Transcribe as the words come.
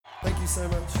Thank you so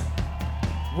much.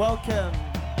 Welcome.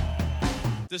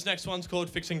 This next one's called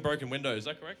Fixing Broken Windows, is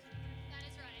that correct? That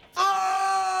is right.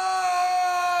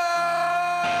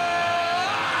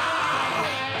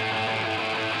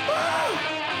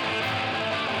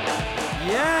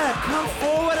 Yeah, come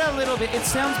forward a little bit. It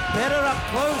sounds better up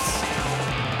close.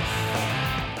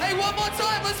 Hey, one more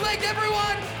time, let's make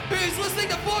everyone who's listening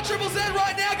to 4ZZZ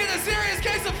right now get a serious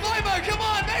case of FOMO. Come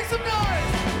on, make some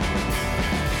noise!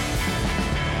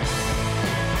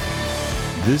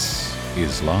 This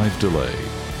is Live Delay,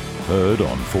 heard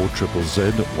on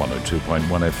 4ZZZ 102.1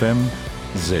 FM,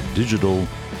 Z Digital,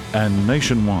 and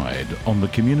nationwide on the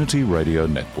Community Radio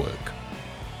Network.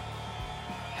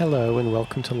 Hello and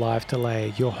welcome to Live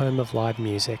Delay, your home of live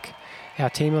music.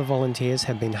 Our team of volunteers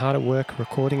have been hard at work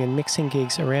recording and mixing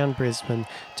gigs around Brisbane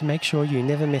to make sure you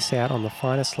never miss out on the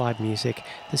finest live music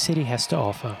the city has to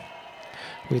offer.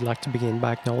 We'd like to begin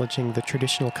by acknowledging the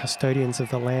traditional custodians of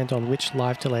the land on which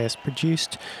Live Delay is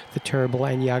produced, the Turrbal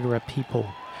and Yagara people.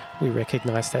 We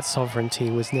recognise that sovereignty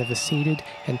was never ceded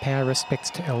and pay our respects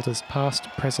to elders past,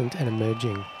 present and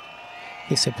emerging.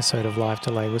 This episode of Live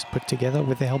Delay was put together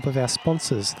with the help of our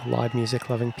sponsors, the live music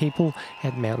loving people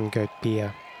at Mountain Goat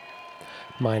Beer.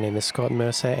 My name is Scott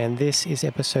Mercer and this is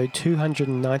episode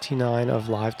 299 of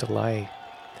Live Delay.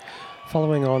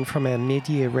 Following on from our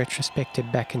mid-year retrospective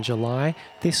back in July,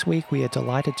 this week we are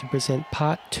delighted to present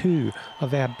part 2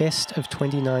 of our Best of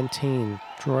 2019,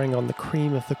 drawing on the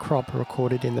cream of the crop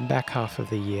recorded in the back half of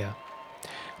the year.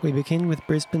 We begin with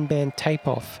Brisbane band Tape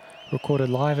Off, recorded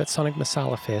live at Sonic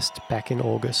Masala Fest back in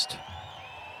August.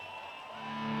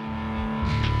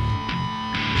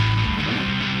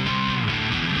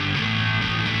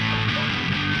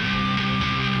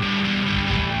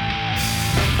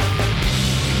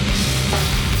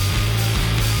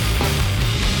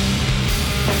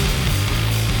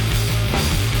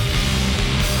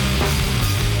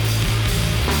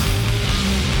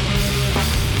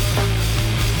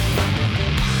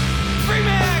 Free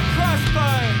man,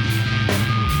 crossbow!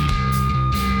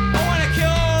 I wanna kill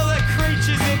all the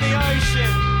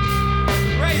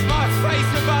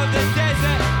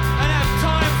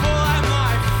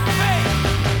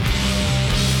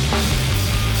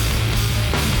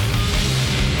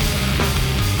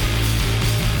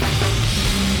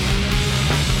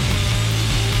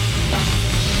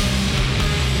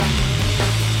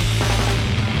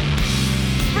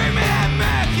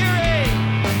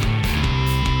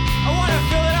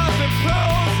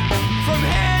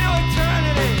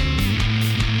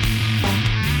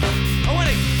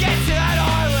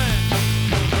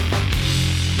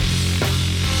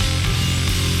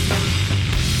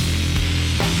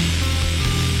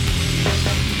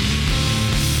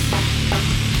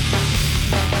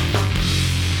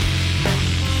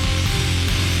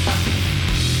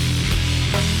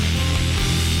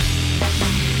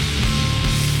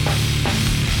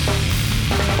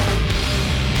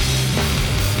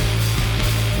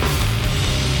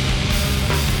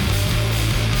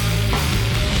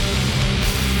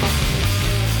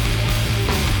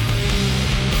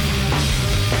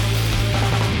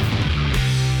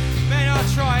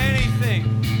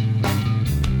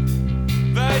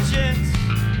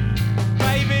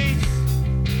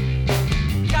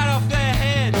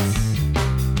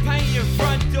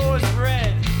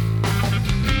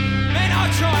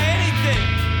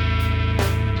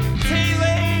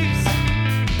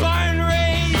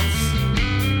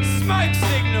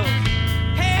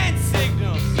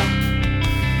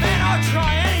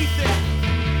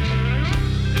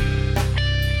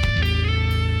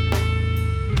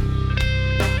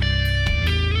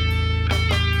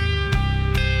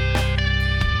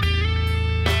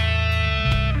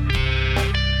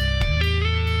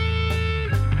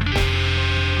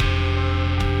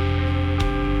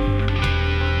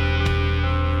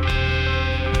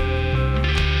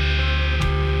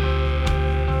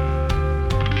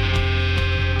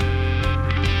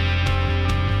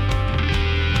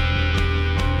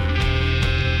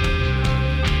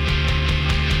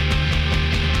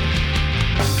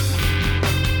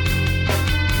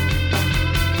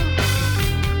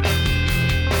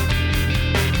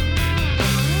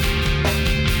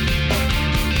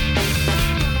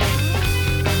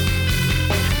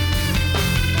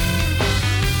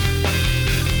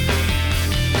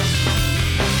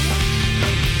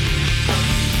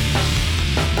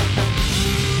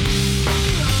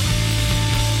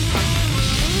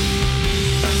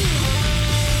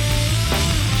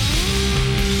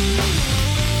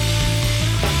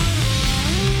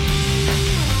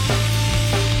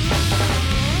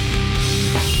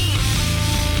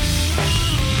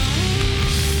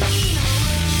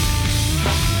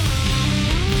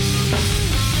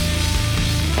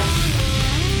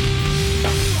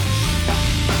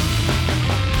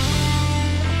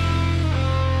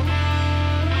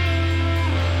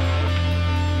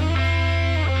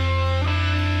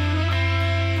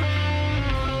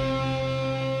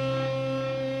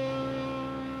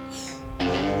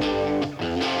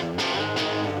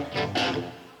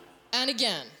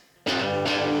again.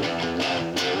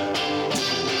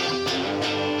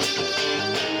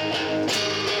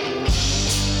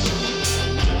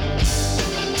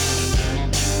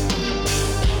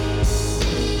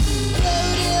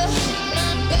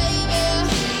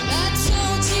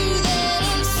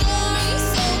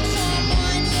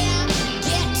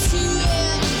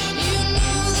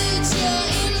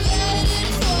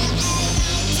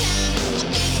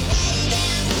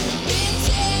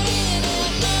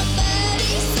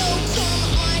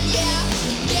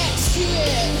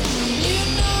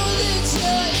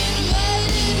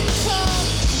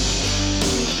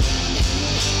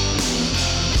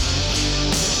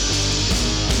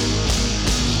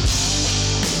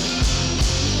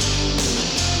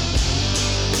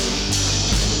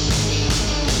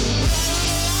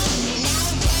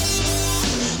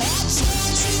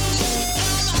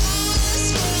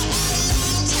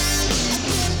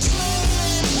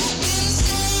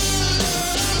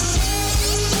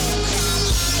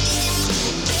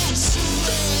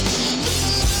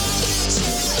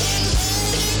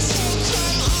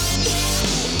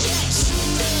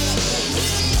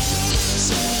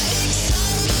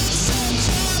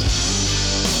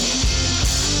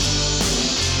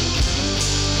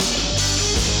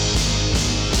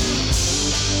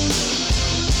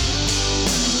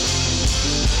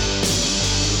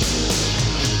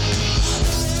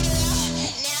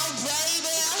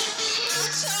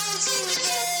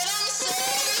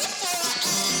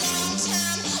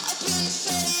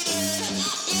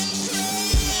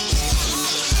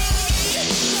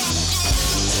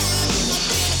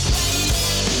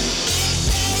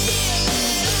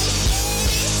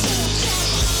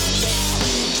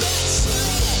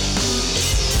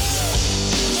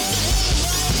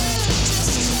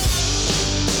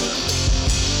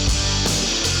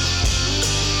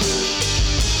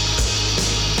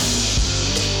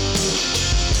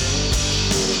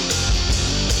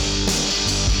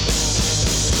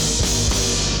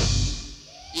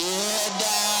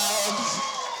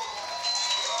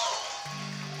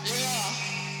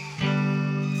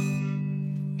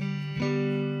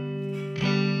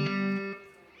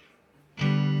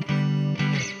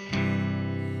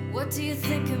 What do you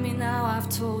think of me now I've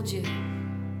told you?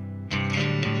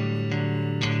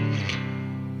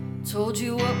 Told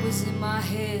you what was in my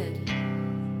head.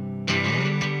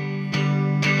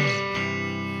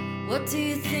 What do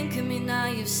you think of me now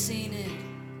you've seen it?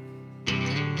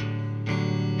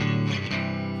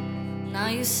 Now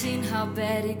you've seen how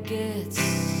bad it gets.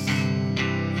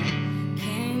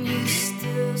 Can you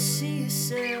still see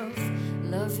yourself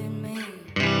loving me?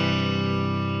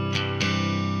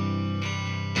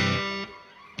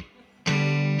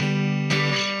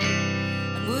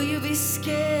 And will you be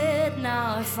scared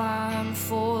now if I'm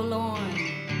forlorn?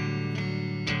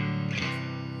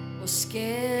 Or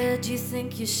scared you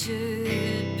think you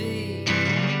should be?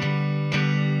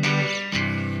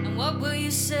 And what will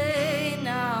you say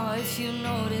now if you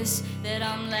notice that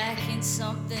I'm lacking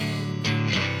something?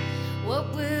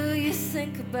 What will you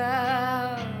think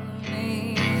about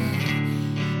me?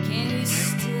 Can you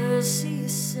still see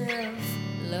yourself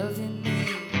loving me?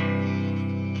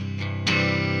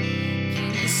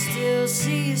 Can you still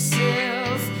see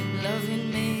yourself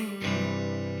loving me?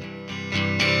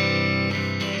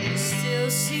 Can you still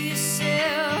see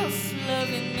yourself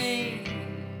loving me?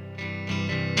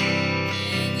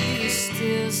 Can you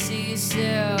still see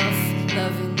yourself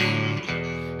loving me?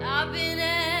 I've been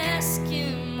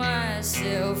asking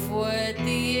myself what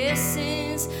the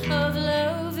essence of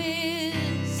love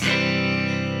is.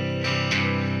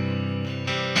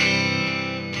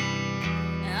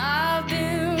 And I've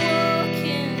been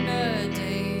walking a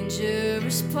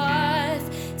dangerous path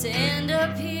to end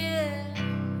up here.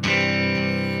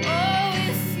 Oh,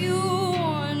 if you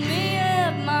want me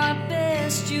at my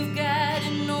best, you've got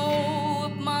to know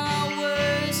what my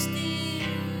worst is.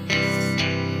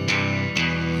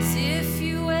 'Cause if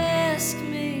you ask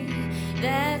me,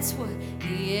 that's what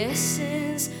the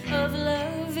essence of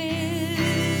love is.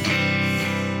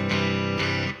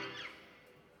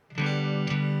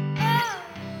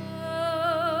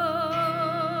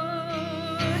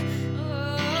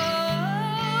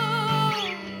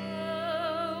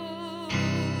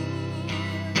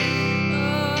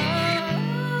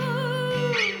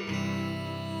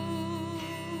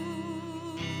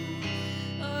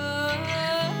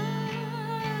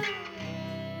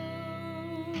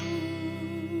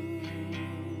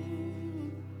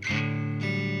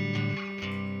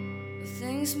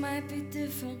 Things might be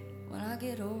different when I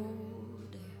get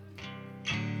older.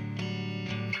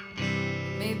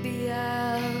 Maybe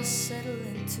I'll settle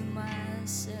into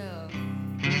myself.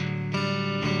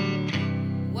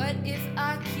 What if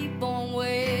I keep on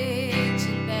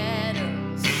waging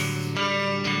battles,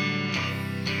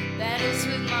 battles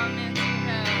with my mental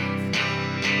health.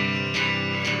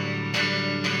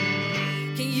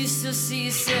 Can you still see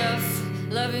yourself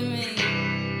loving me?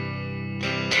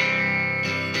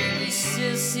 Can you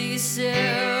still see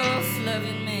yourself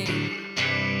loving me?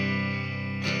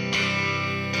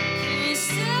 Can you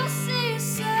still see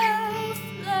yourself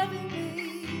loving me?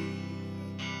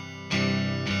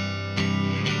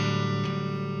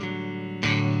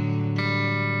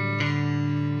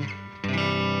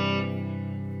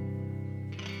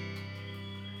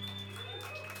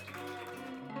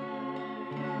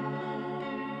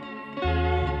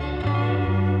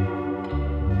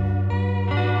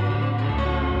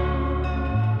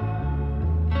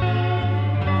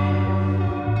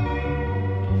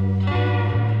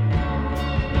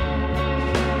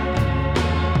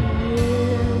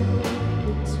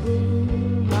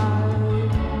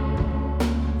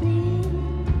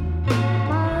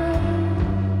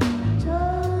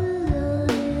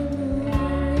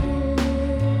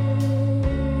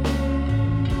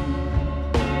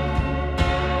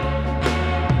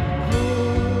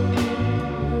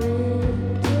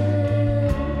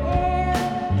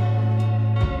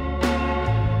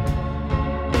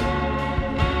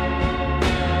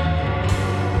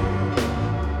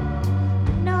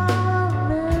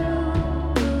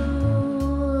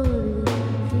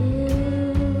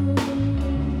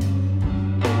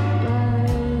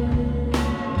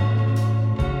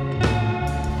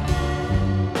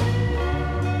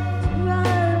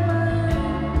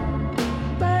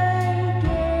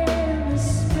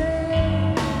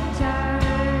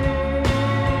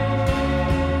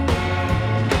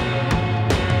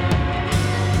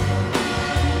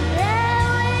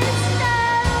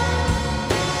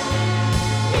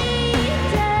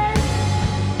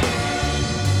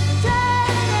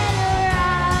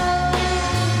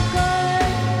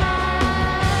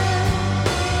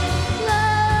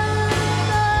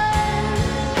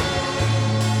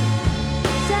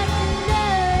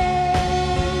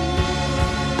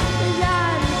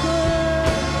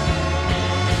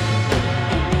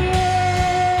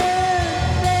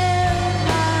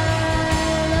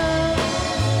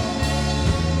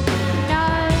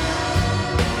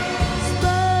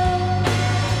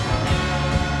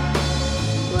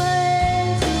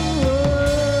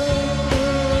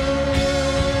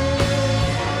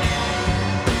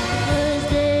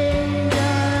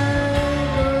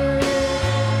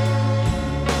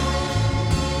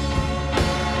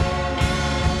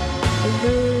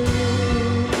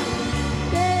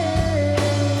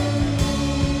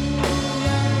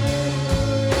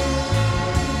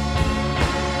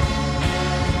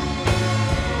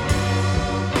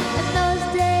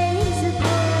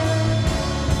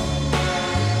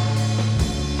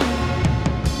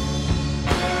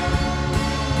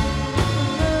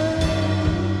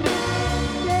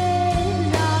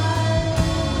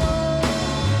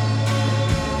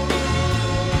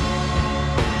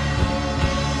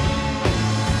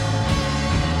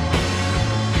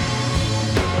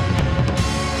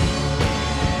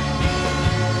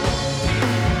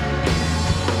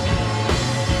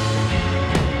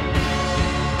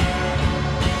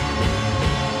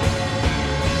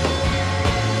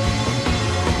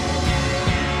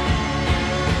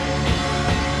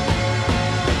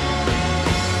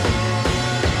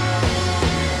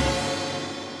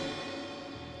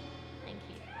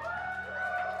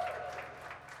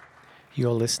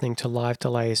 You're listening to Live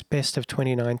Delay's Best of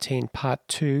 2019 Part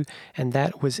 2, and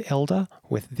that was Elder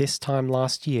with This Time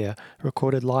Last Year,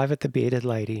 recorded live at the Bearded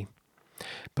Lady.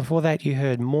 Before that, you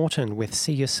heard Morton with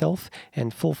See Yourself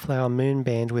and Full Flower Moon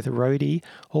Band with Roadie,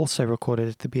 also recorded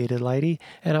at the Bearded Lady,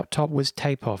 and up top was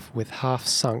Tape Off with Half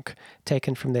Sunk,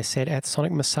 taken from their set at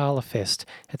Sonic Masala Fest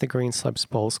at the Greenslopes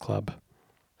Bowls Club.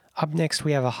 Up next,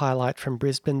 we have a highlight from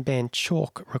Brisbane band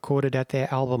Chalk, recorded at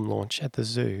their album launch at the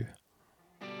Zoo.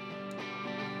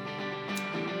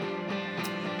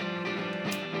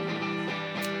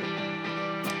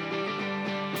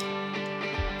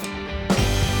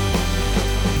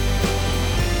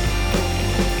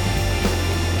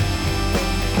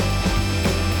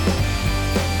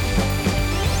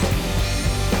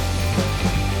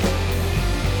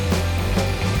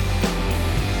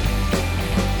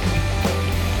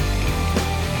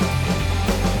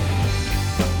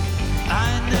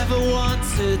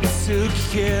 To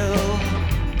kill,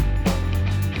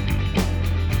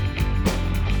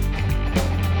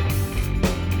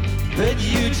 but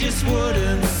you just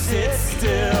wouldn't sit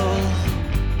still.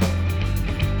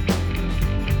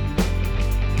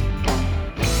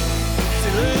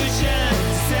 Delusion,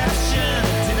 deception,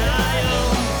 denial,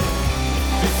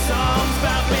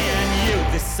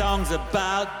 song's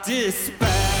about despair.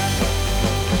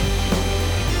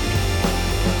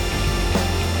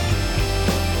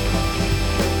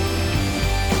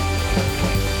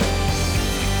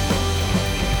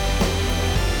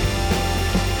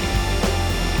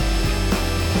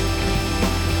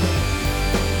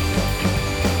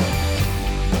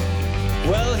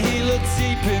 Well, he looked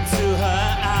deep into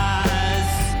her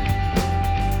eyes,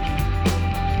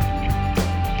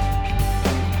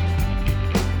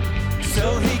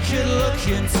 so he could look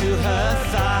into her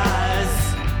thighs.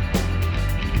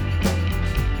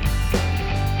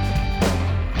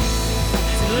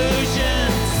 Delusion,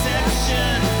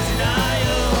 deception,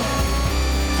 denial.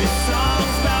 This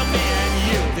song's about me and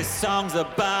you. This song's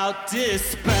about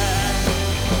despair.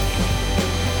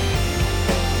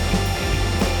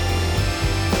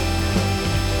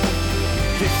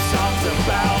 This song's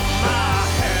about my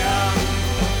hair.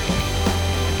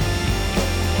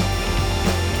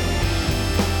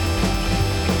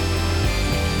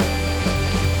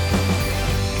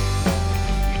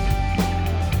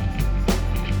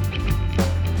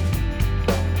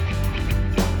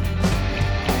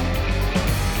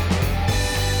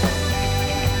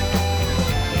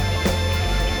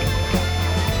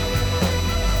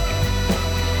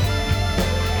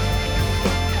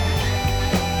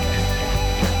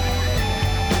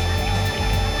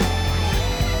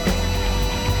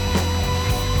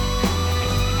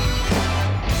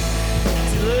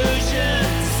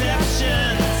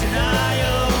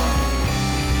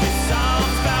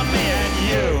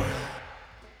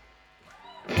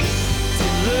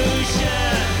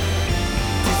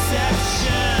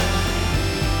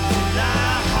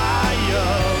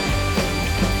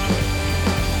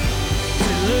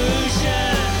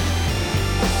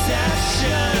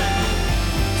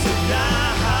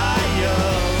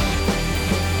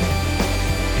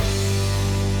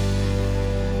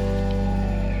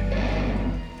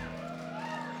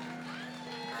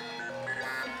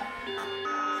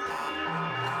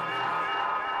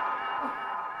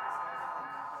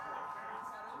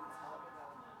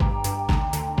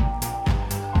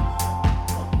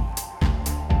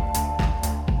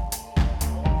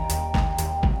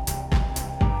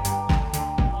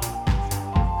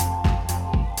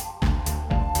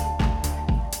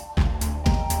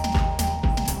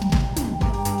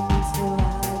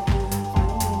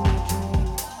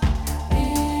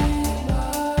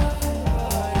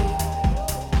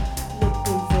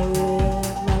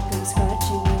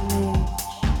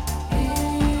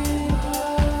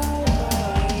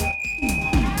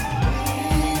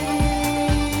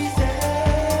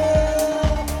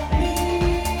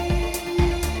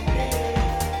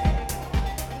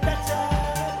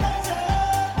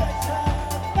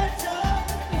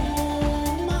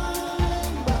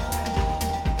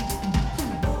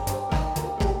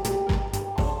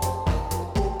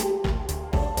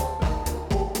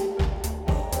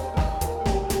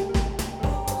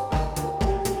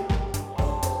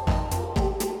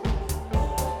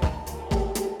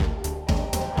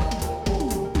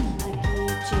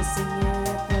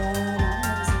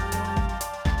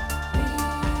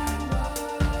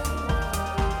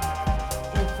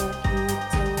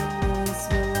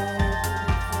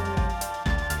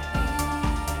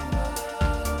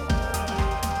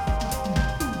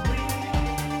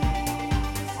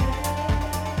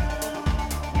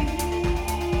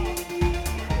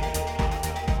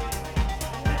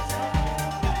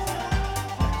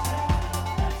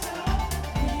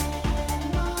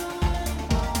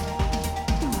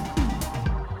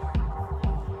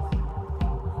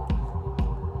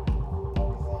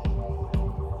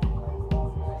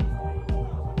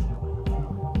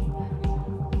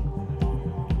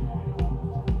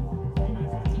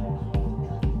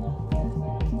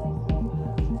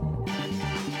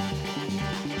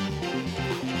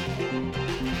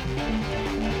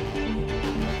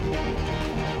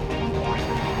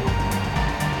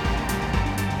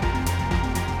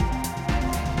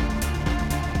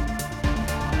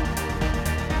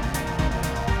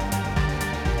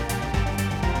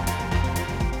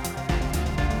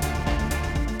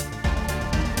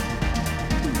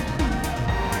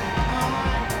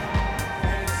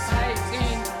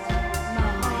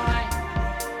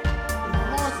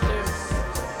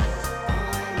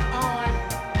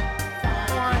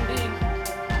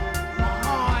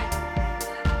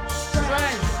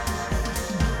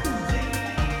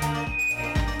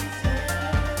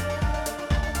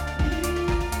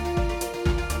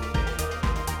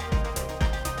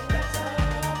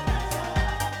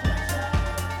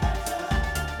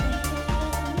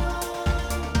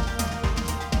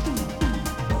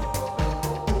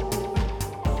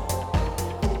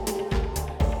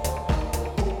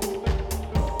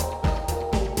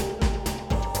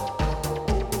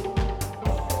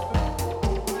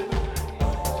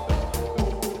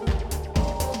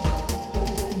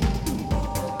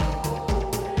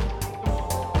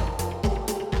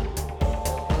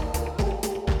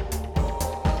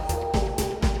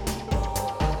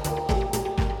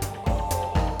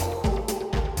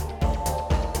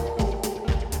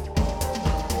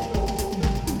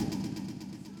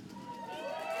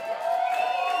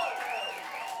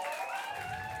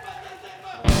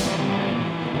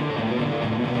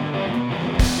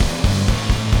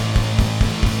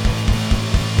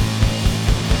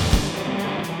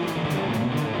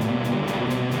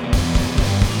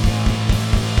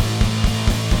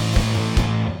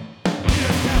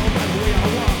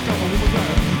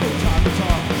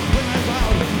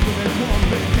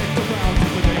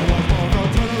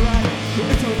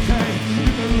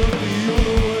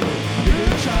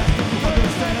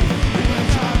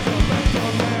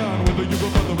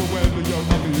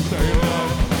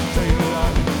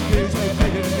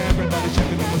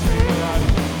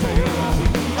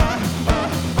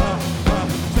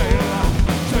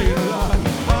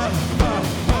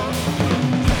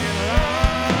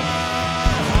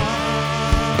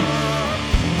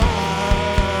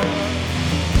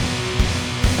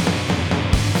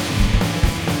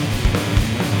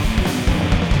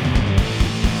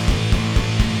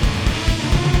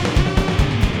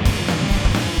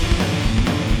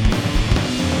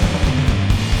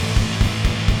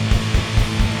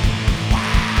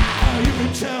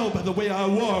 the way I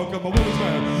walk, I'm a woman's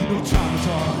man, no time to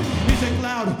talk. Music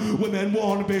loud, women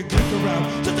wanna be kicked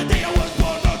around. Just the day I was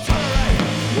born, no tolerate.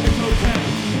 It's okay,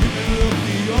 you can look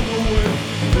the other way.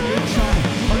 You can try,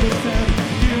 understand,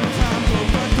 give time to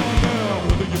back on girl.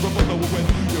 Whether you're a mother or when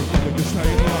you're running the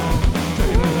same line.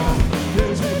 Stay alive,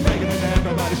 there's a making it,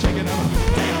 everybody shaking up.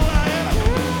 Stay alive.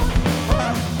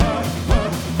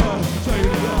 Stay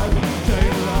alive, stay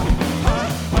alive.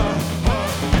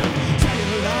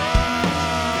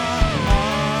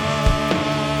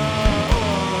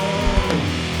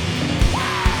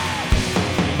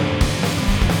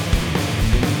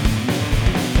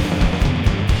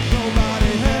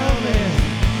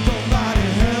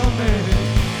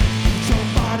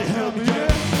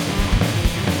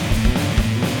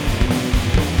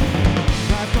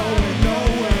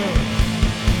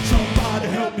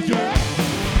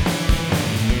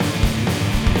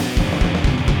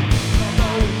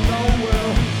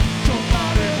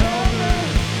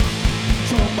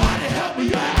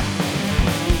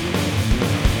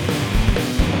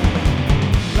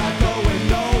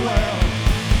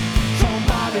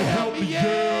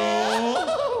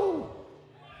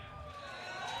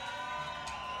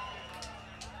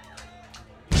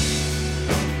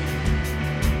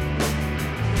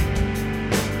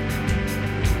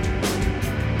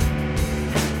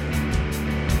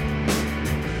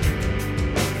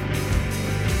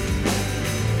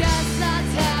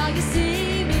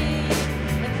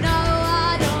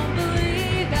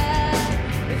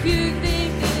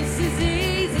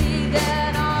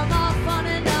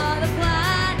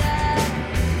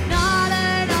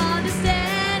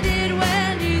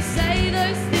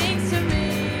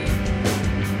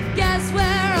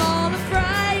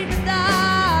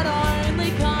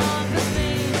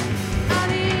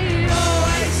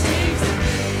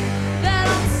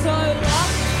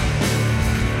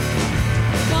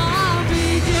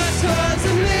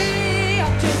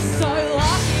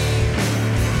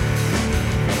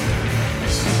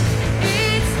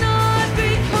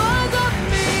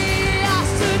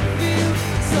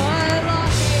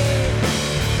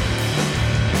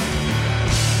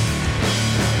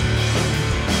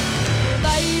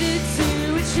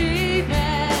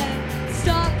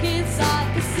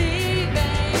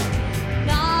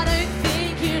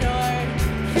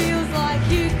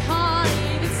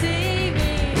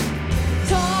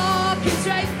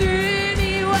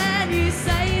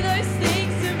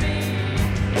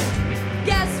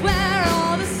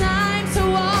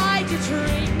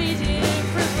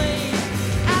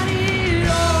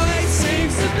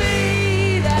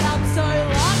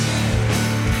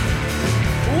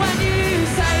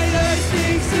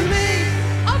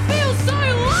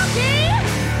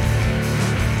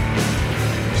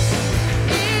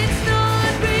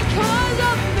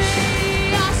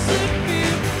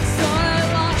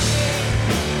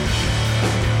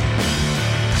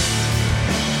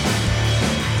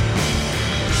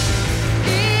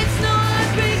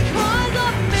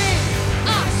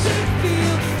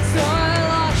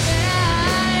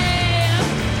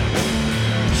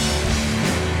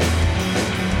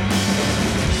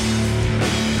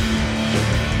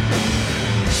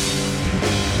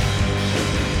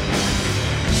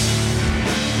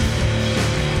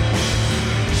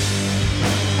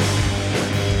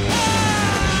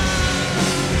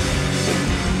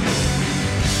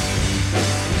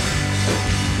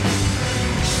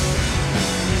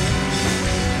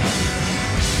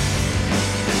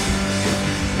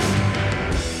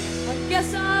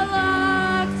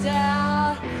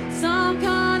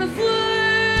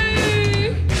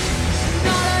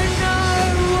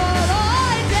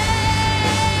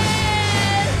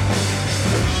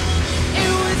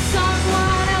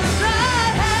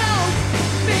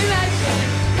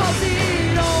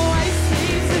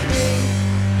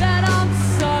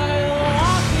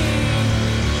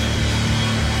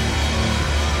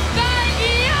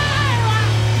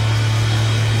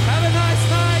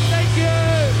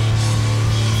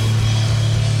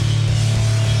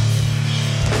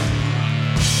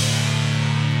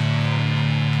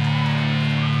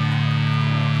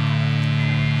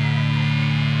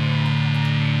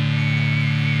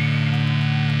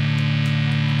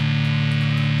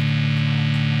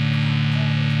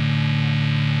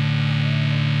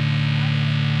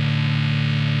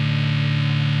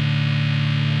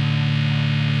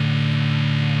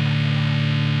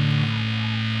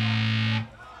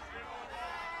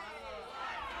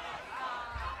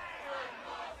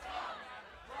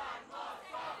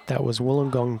 That was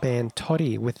Wollongong band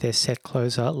Toddy with their set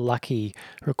closer Lucky,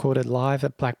 recorded live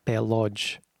at Black Bear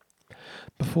Lodge.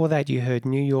 Before that, you heard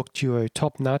New York duo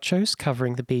Top Nachos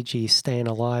covering the Bee Gees' Stayin'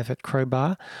 Alive at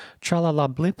Crowbar,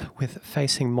 Tralala Blip with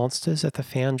Facing Monsters at the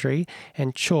Foundry,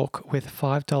 and Chalk with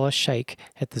 $5 Shake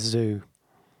at the Zoo.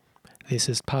 This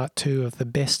is part 2 of the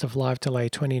Best of Live Delay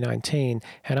 2019,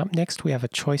 and up next we have a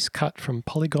choice cut from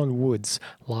Polygon Woods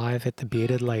live at the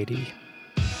Bearded Lady.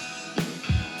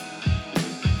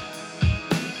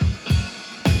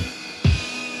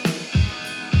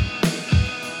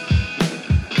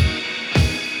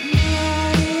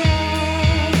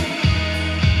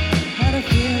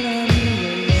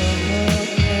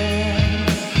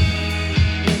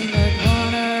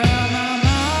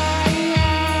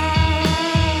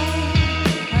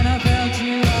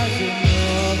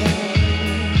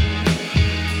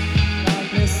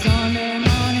 Sunday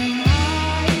morning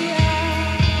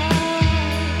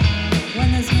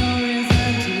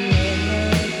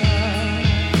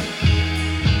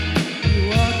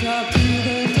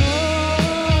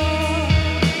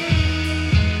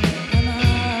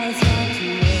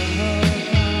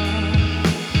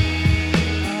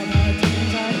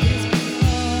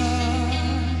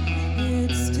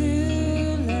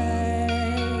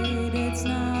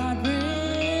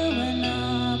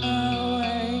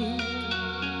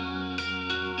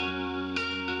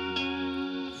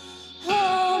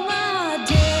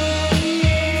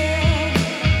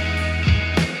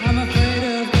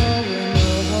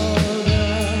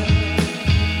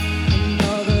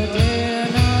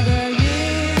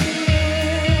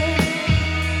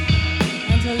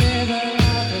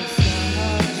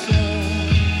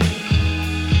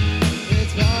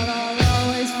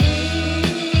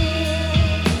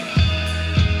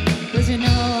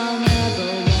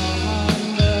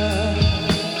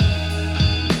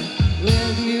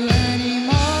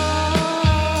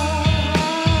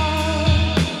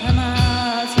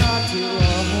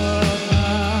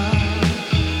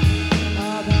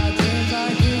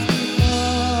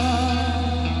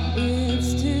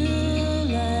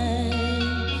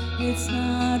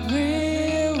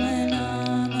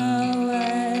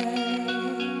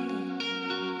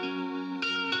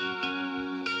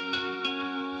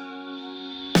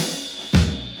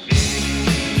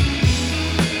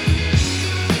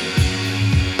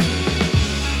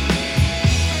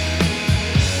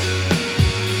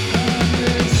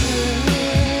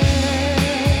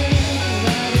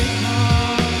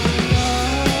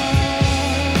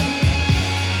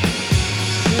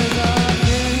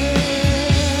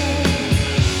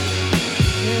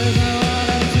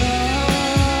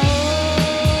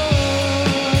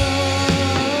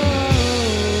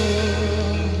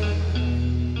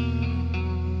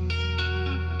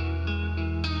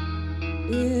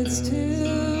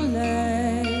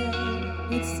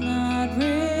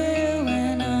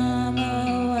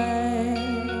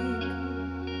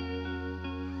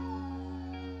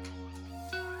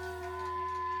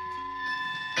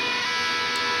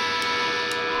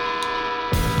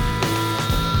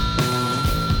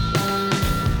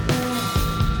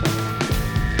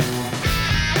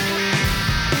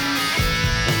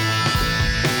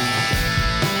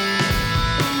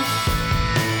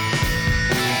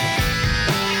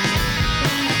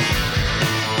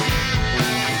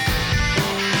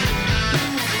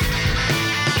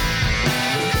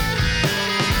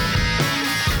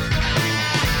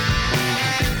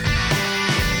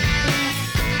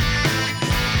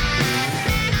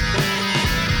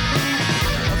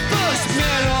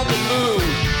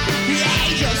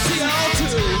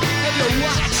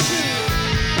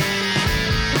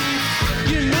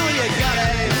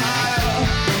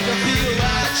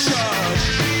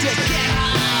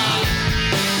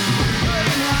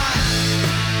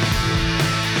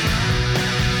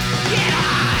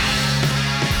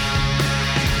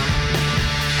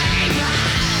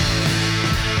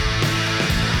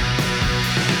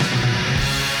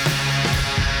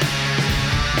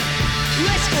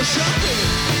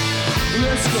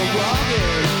Let's go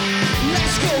walking.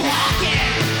 Let's go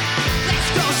walking. Let's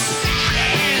go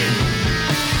sliding.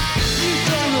 You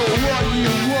don't know what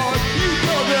you want. You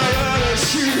got that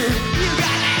attitude. You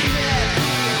got that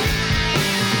attitude.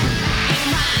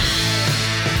 I'm high.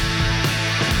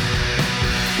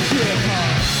 Get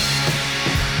high.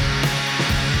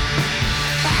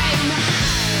 I'm high.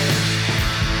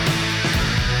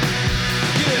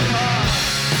 Get high.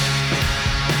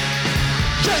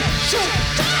 Shut.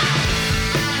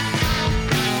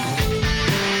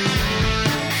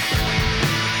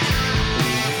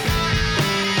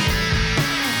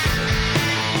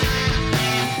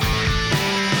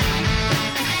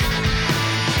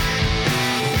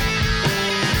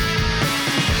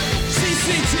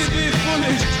 CCTV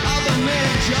footage of a man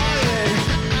giant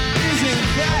is in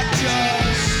fact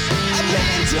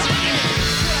time?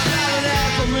 What about an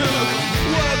apple milk?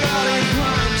 What about in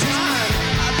prime time?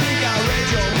 I think I read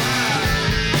your mind.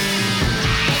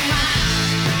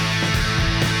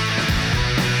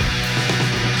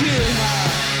 Get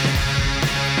high.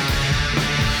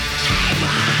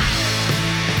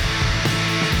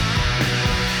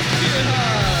 Get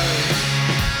high.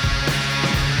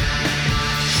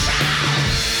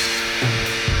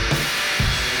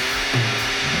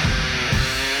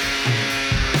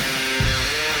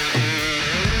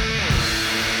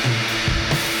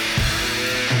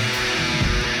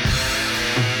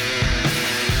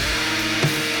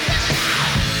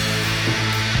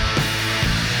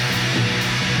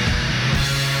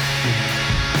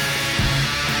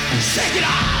 Shake it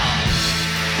off!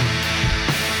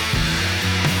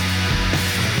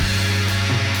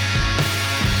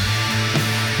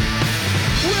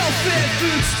 Welfare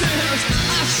food stamps,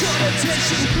 offshore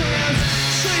detention camps,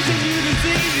 strange and new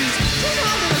disease,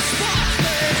 phenomenal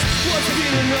spots, what's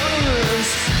been anonymous,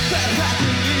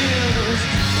 backpacking years,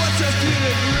 what's a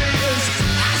feeling readers,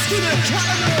 asking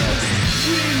economists,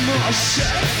 we need more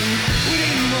shame, we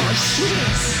need more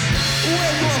shits,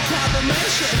 way more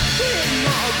proclamation, we need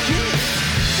more gifts,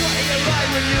 what do you like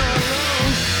when you're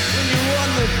alone, when you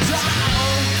want the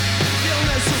doll,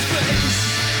 illness of face,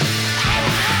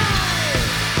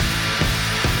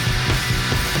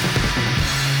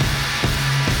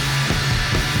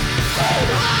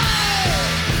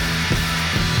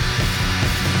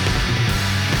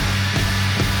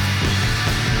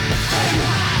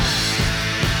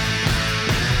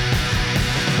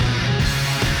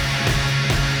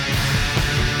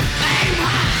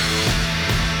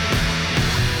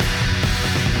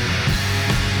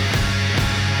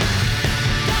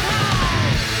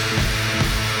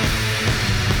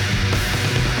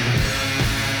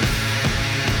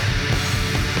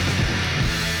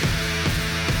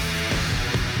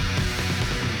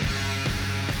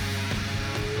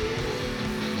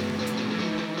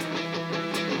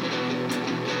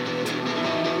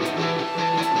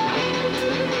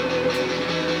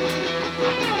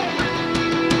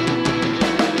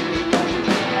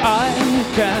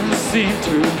 can't seem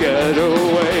to get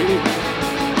away.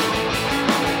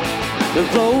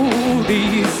 Though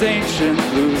these ancient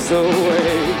blues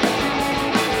away,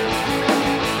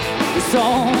 the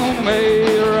song may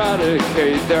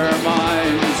eradicate their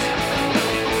minds.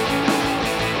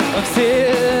 I'm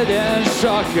sitting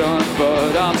shotgun,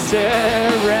 but I'm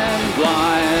staring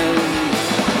blind.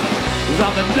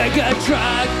 I'm a mega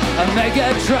drag, a mega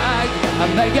drag, a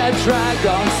mega drag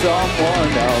on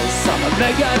someone else. I'm a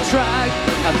mega drag,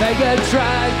 a mega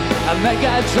drag, a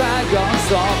mega drag on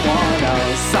someone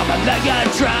else. I'm a mega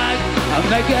drag, a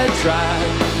mega drag,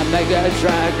 a mega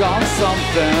drag on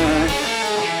something.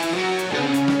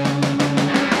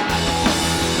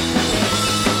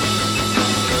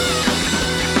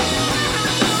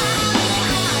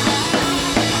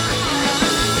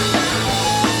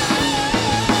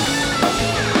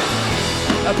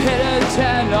 I've hit a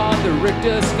 10 on the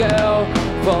Richter scale,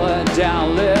 falling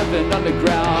down, living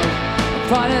underground. I'm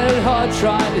finding it hard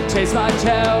trying to taste my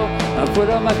tail. I put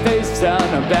on my face down,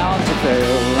 I'm bound to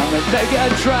fail. I'm a mega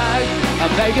drag, a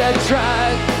mega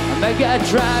drag, a mega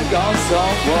drag on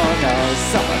someone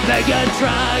else. I'm a mega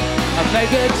drag, a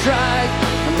mega drag,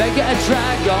 a mega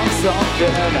drag on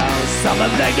something else. I'm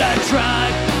a mega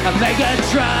drag, a mega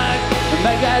drag, a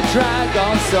mega drag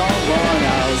on someone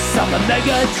else. I'm a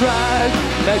mega drag,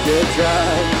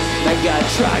 mega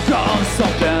drag on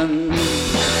something.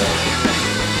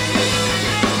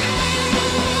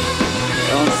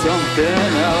 On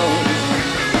something else.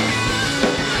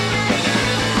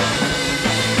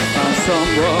 On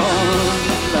someone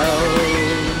else.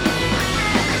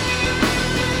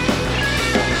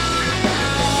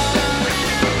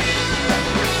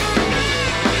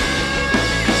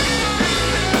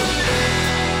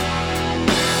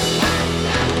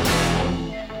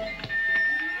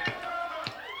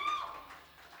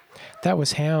 That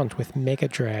was Hound with Mega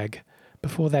Drag.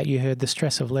 Before that you heard The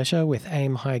Stress of Leisure with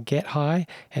Aim High Get High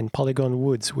and Polygon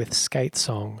Woods with Skate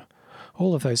Song.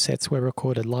 All of those sets were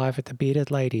recorded live at the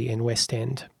Bearded Lady in West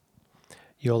End.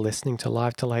 You're listening to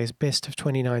Live Delay's Best of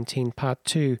 2019 Part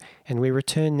 2, and we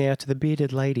return now to the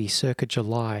Bearded Lady circa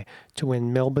July, to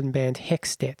when Melbourne band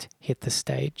Hextet hit the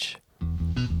stage.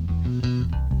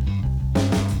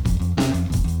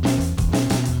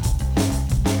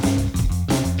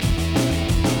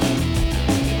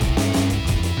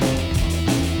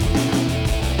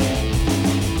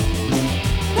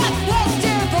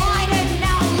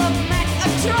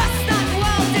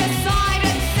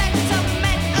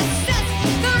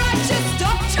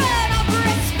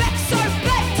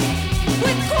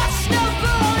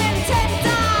 Questionable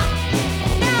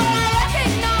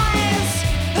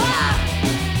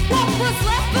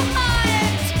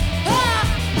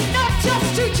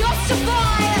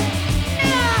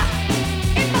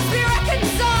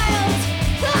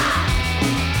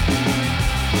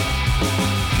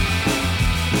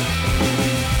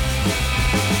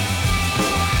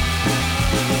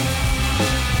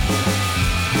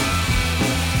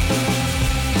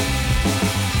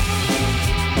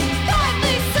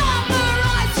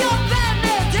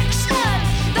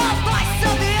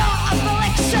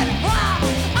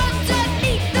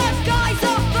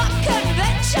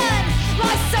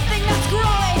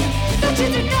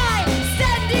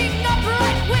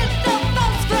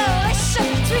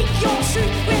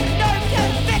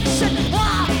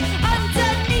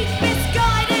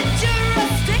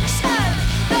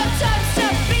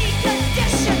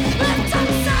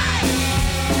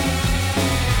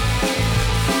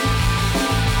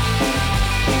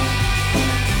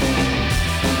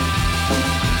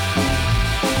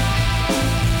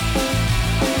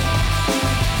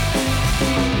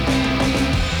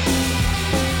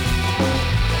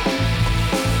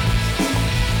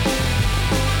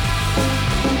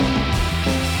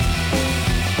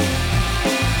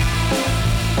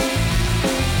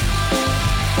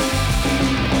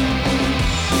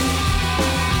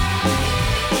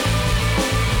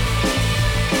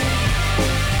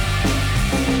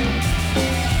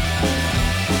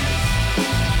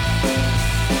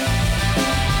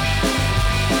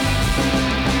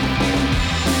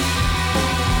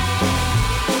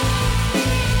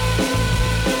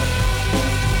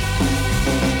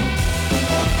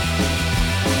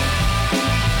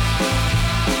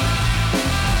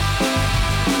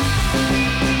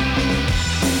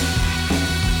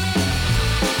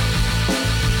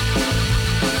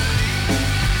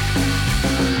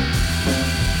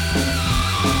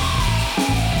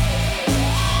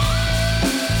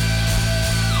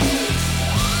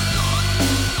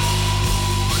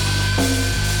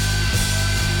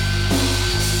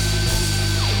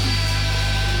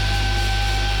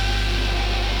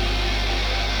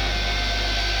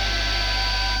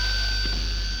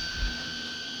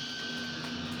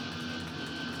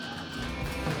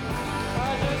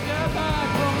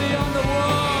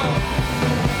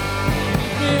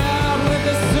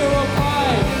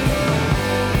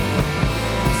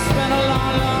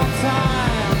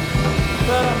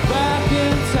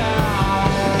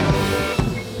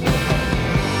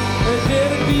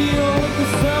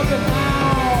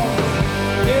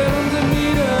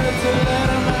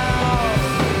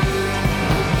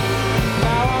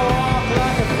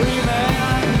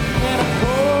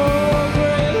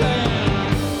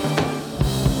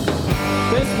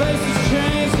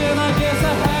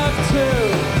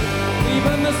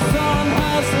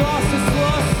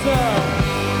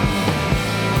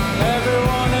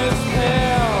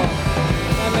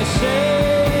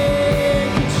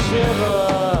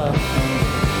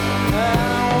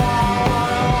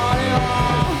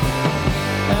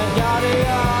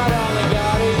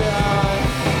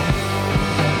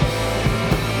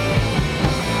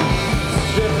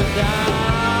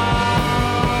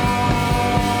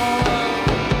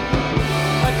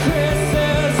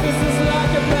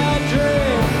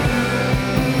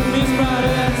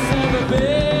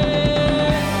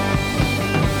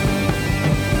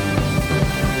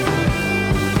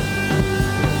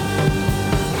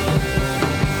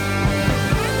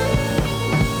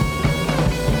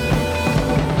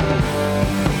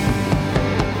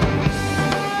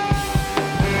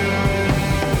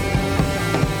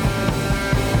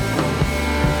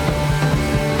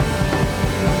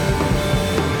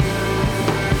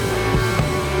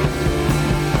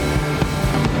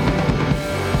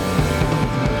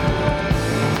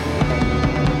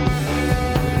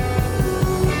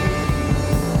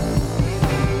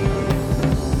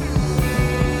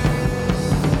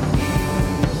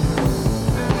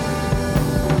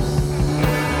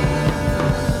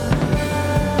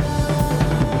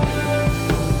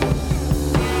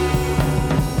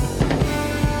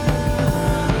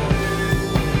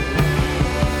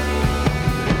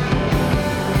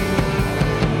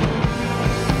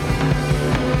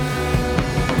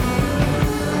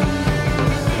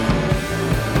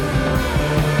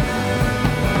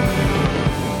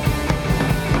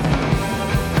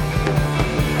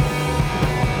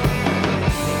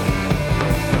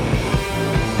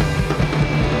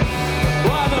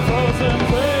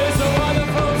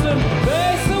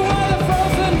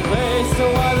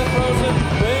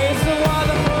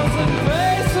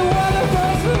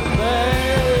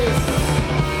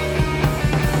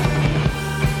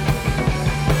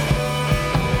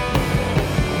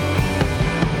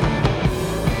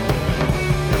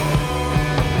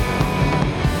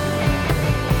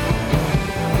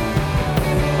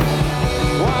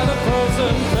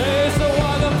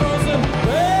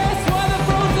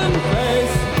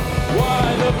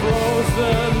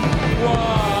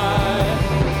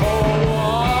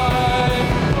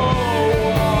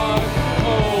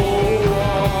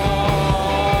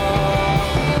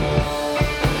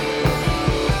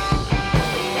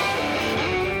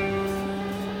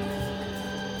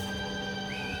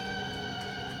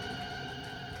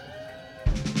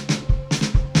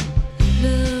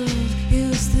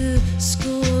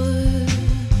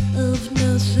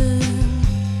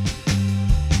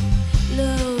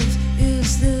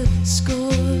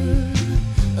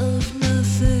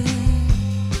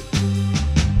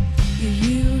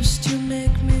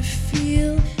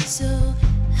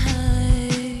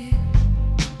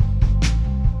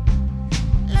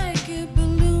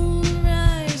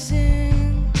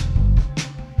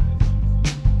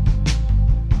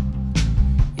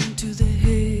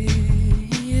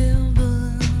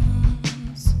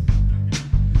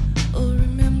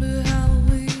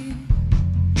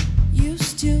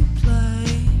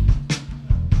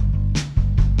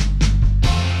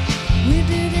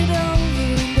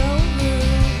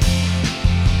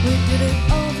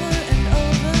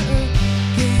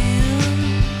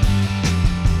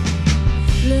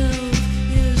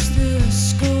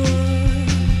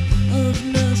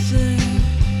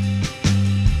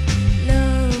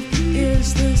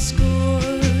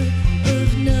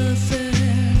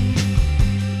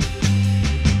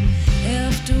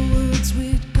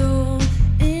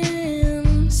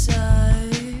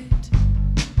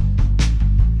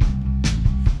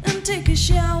and take a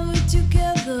shower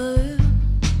together.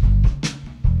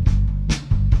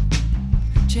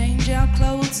 Change our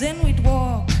clothes and we'd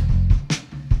walk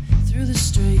through the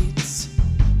streets,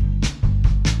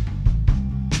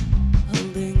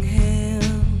 holding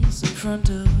hands in front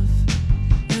of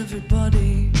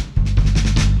everybody.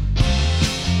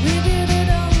 We did it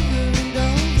over and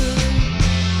over.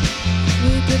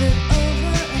 We did it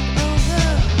over and over.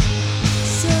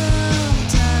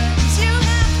 Sometimes you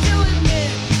have to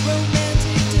admit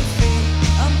romantic defeat.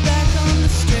 I'm back on the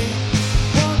street,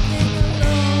 walking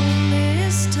alone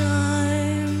this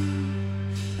time.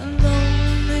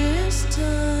 Alone this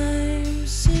time,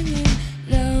 singing,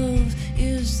 love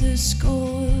is the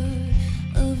score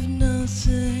of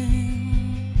nothing.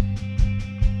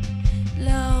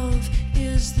 Love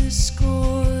is the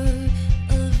score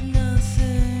of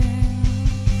nothing.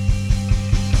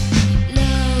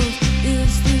 Love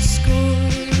is the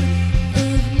score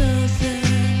of nothing.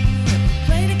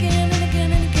 Play it again and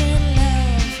again and again.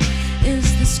 Love is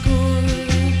the score of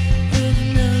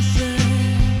nothing.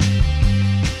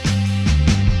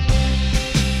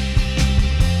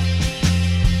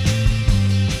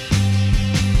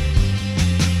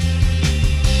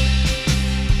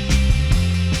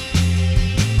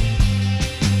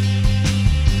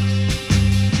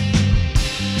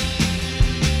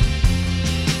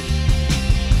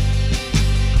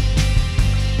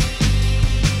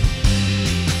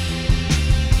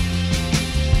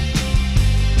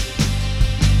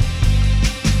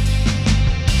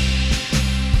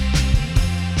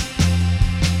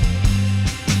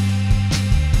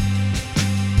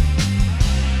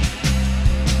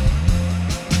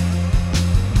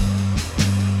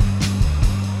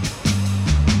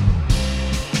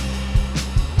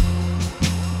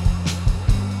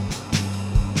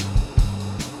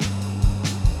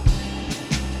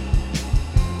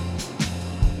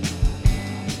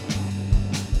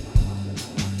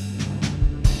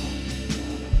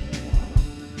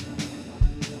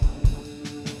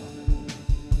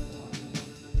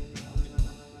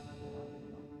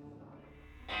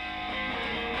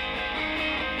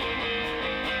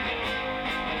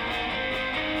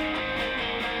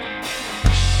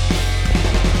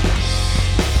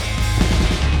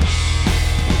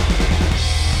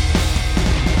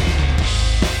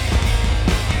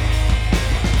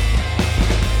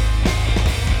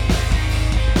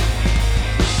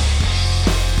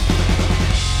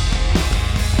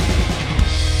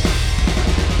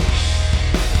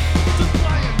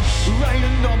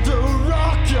 Raining on the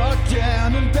rock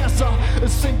again, and there's a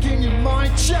sinking in my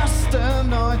chest,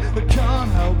 and I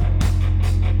can't help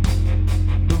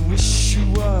but wish you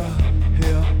were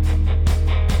here.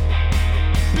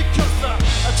 Because I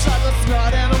tried last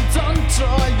night and I'm done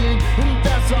trying, and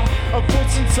there's a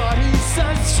voice inside, he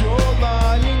says you're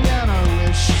lying, and I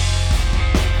wish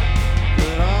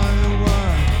that I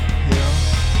were here.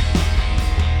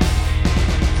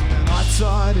 And I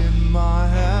tied in my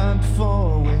hand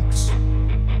for weeks,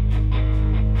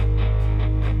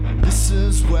 and this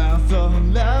is where the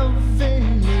levee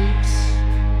leaks.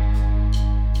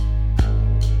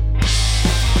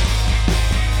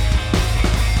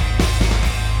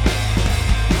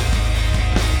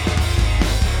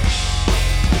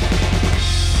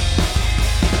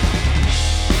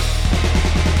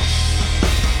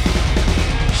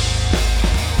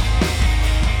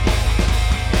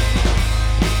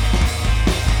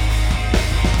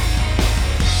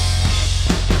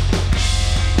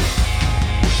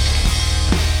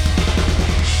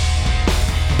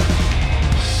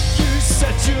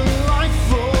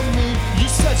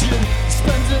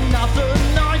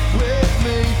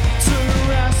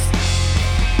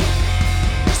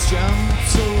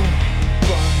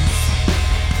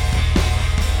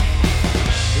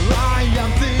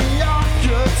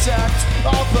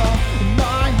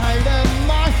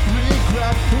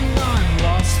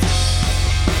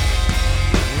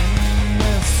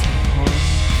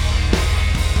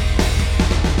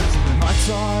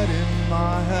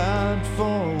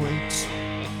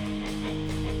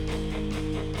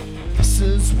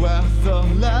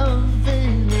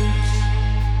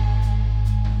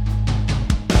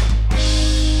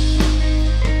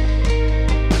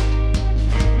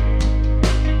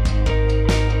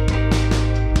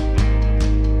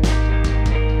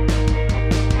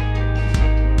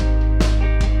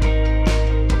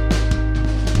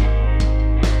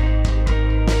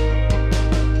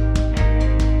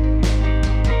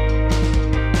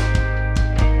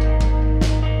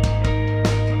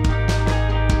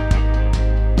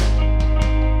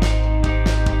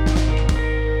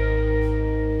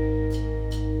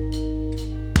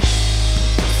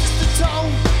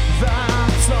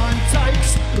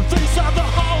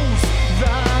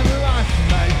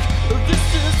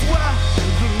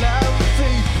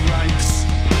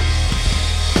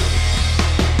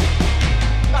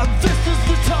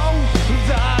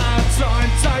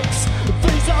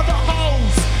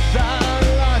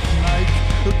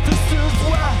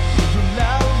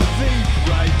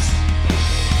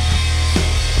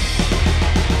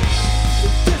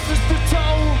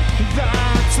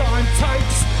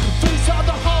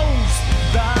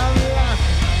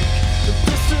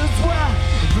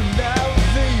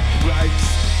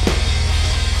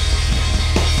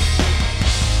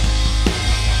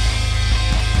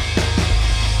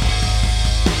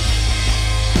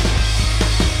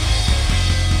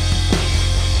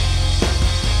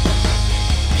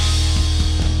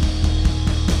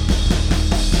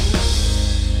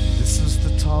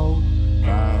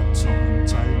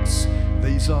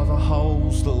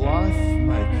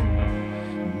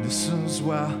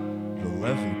 where the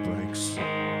levee breaks.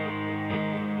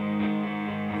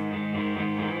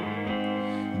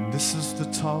 And this is the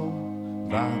toll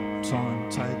that time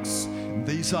takes. And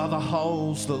these are the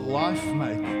holes that life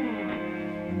make.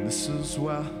 And this is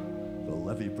where the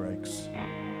levee breaks.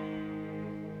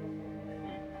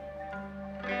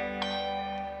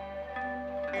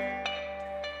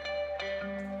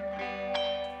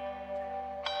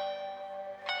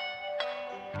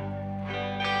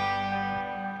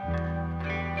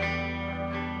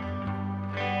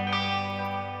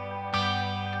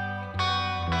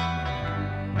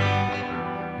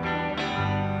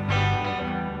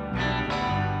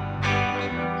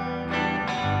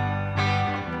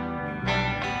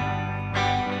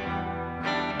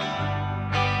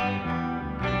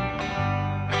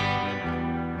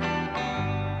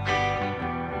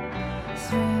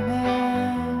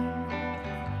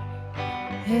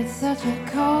 It's such a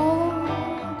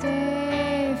cold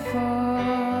day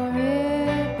for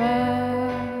it, but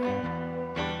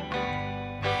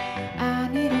I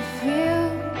need to feel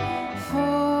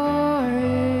for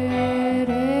it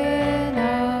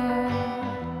enough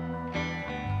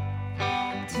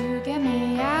to get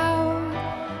me out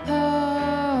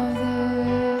of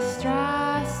this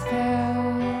dry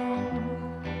spell.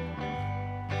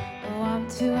 Oh, I'm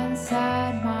too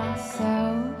inside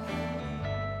myself.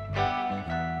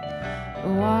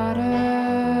 Water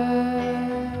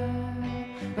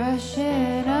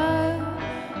rushing up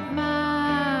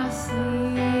my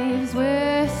sleeves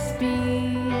with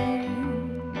speed.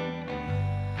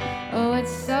 Oh,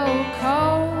 it's so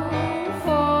cold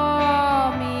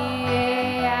for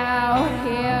me out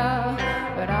here,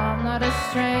 but I'm not a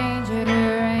stranger to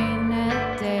rainy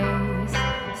days.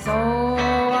 So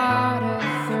water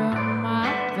through my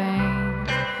veins,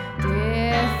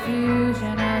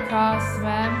 diffusion across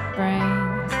my brain.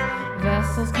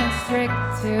 Vessels constrict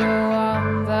to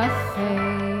warm the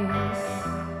face.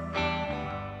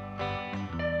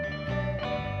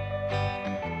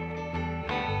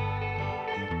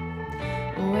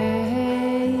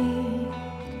 Wake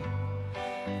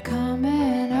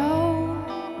coming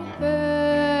over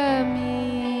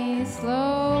me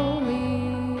slowly.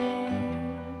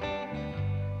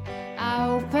 I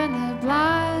open the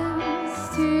blinds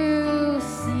to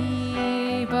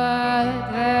see,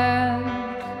 but then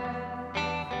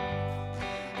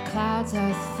clouds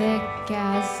are thick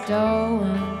as dough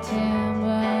and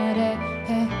timber.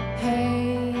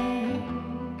 Hey,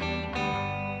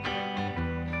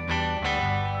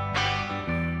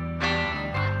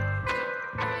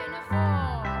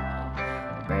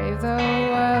 brave the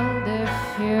world if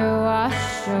you are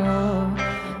sure.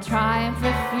 Triumph a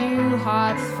few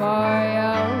hearts for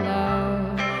your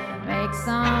love. Make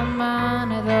some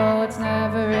money though it's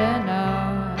never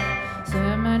enough.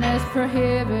 Swimming is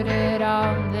prohibited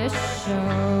on this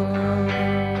show.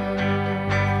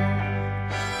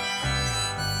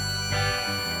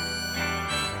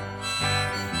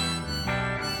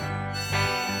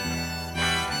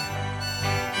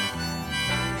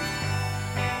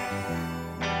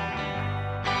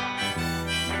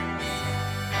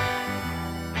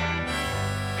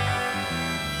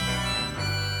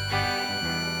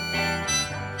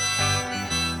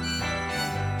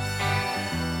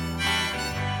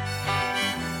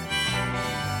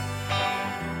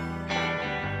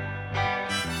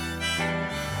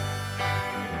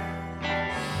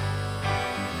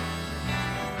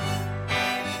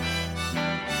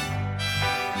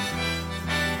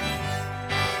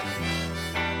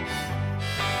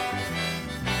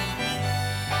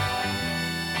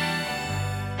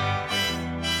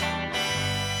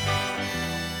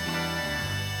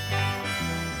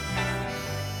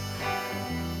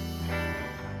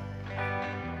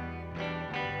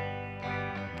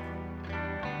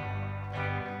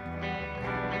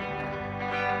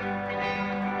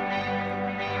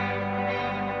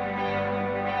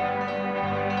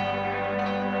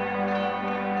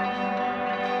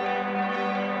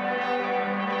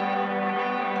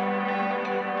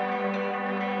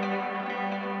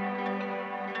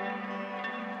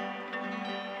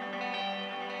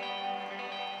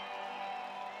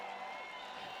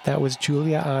 That was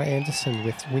Julia R. Anderson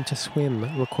with Winter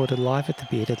Swim, recorded live at the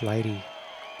Bearded Lady.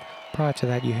 Prior to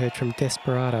that, you heard from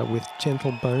Desperata with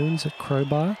Gentle Bones at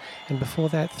Crowbar, and before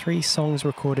that, 3 songs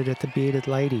recorded at the Bearded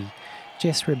Lady.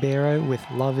 Jess Ribeiro with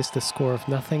Love is the Score of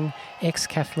Nothing,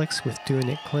 Ex-Catholics with Doing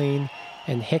It Clean,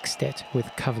 and Hextet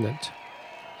with Covenant.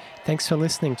 Thanks for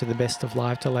listening to the Best of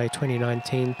Live Delay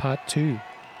 2019 Part 2.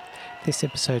 This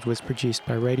episode was produced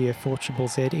by Radio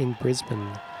 4ZZZ in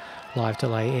Brisbane. Live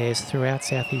Delay airs throughout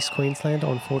southeast Queensland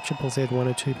on 4ZZZ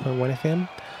 102.1 FM,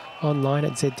 online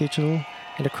at Z Digital,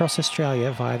 and across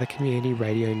Australia via the Community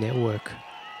Radio Network.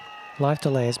 Live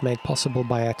Delay is made possible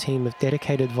by our team of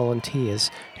dedicated volunteers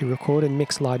who record and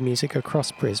mix live music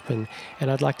across Brisbane,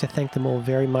 and I'd like to thank them all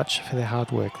very much for their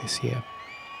hard work this year.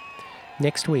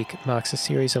 Next week marks a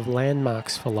series of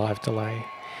landmarks for Live Delay.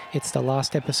 It's the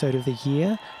last episode of the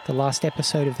year, the last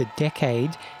episode of the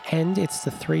decade, and it's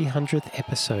the 300th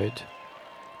episode.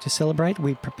 To celebrate,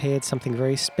 we prepared something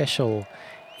very special.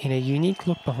 In a unique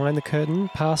look behind the curtain,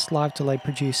 past Live Delay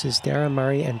producers Dara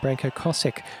Murray and Branko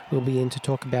Kosick will be in to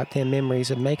talk about their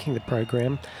memories of making the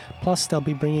program, plus they'll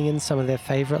be bringing in some of their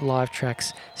favourite live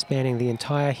tracks spanning the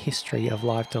entire history of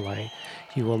Live Delay.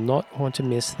 You will not want to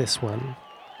miss this one.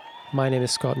 My name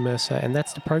is Scott Mercer, and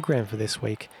that's the program for this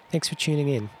week. Thanks for tuning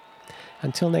in.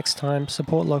 Until next time,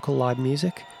 support local live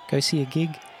music, go see a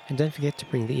gig, and don't forget to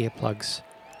bring the earplugs.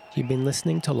 You've been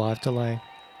listening to Live Delay.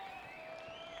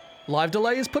 Live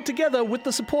Delay is put together with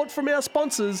the support from our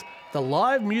sponsors, the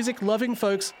live music loving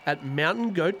folks at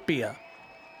Mountain Goat Beer.